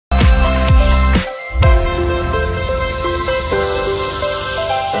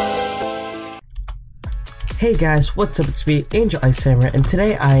Hey guys, what's up? It's me, IceHammer, and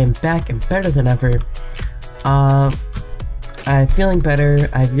today I am back and better than ever. I'm feeling better.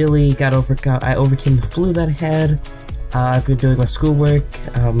 I really I overcame the flu that I had. I've been doing my schoolwork.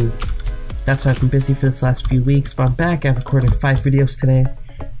 That's why I've been busy for this last few weeks, but I'm back. I've recorded 5 videos today,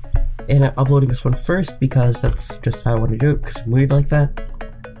 and I'm uploading this one first because that's just how I want to do it, because I'm weird like that.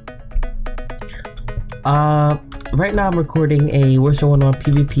 Right now I'm recording a Wizard101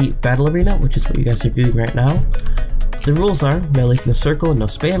 PvP battle arena, which is what you guys are viewing right now. The rules are no leaving a circle, no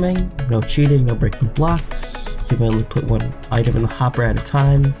spamming, no cheating, no breaking blocks. You may only put one item in the hopper at a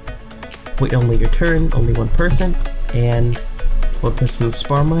time. Wait only your turn, only one person, and one person in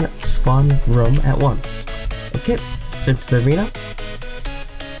the spawn room at once. Okay, so into the arena.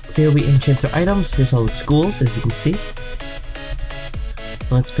 Here we enchant our items. Here's all the schools, as you can see.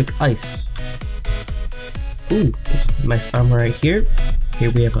 Let's pick ice. Ooh, nice armor right here.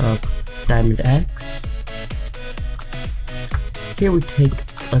 Here we have a diamond axe. Here we take,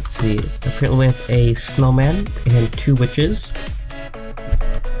 let's see, apparently we have a snowman and 2 witches.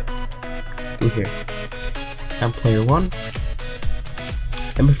 Let's go here. I'm player 1.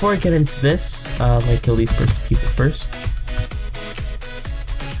 And before I get into this, I'm gonna kill these people first.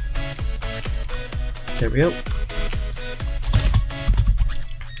 There we go.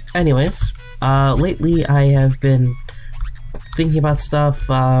 Anyways, lately I have been thinking about stuff,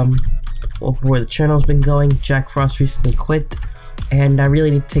 where the channel's been going. Jack Frost recently quit, and I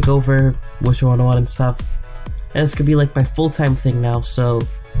really need to take over Wizard101 and stuff. And this could be like my full-time thing now, so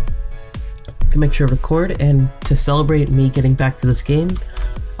to make sure to record, and to celebrate me getting back to this game,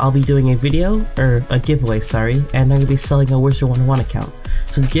 I'll be doing a video, or a giveaway, sorry, and I'm going to be selling a Wizard101 account.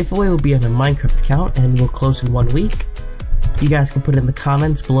 So the giveaway will be on a Minecraft account, and will close in 1 week. You guys can put in the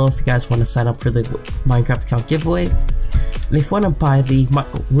comments below if you guys want to sign up for the Minecraft account giveaway. And if you want to buy the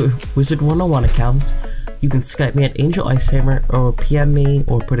Wizard101 account, you can Skype me at IceHammer, or PM me,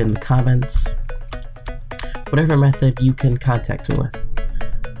 or put in the comments. Whatever method you can contact me with.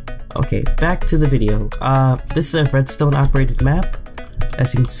 Okay, back to the video. This is a redstone operated map,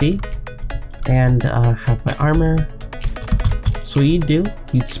 as you can see. And I have my armor. So what you'd do,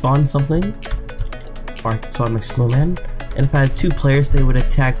 you'd spawn something. Or I can spawn my snowman. And if I had 2 players, they would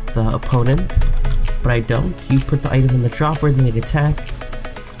attack the opponent, but I don't. You put the item in the dropper and they'd attack.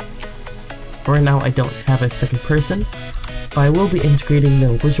 Right now I don't have a second person, but I will be integrating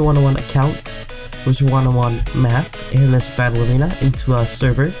the Wizard101 account, Wizard101 map, and this battle arena into a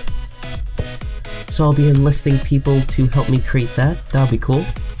server. So I'll be enlisting people to help me create that. That'll be cool.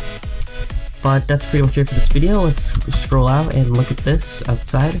 But that's pretty much it for this video. Let's scroll out and look at this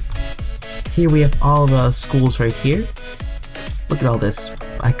outside. Here we have all the schools right here. Look at all this.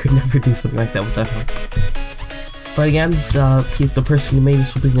 I could never do something like that without help. But again, the person who made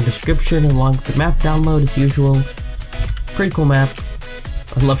this will be in the description, along with the map download as usual. Pretty cool map.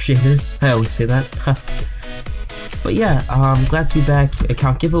 I love shaders. I always say that. But yeah, I'm glad to be back.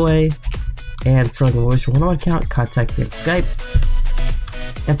 Account giveaway. And selling a Wizard101 account. Contact me on Skype.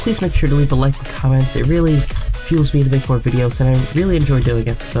 And please make sure to leave a like and comment. It really fuels me to make more videos, and I really enjoy doing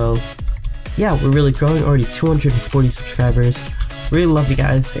it. So yeah, we're really growing, already 240 subscribers. Really love you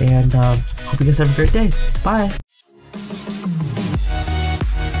guys, and hope you guys have a great day. Bye!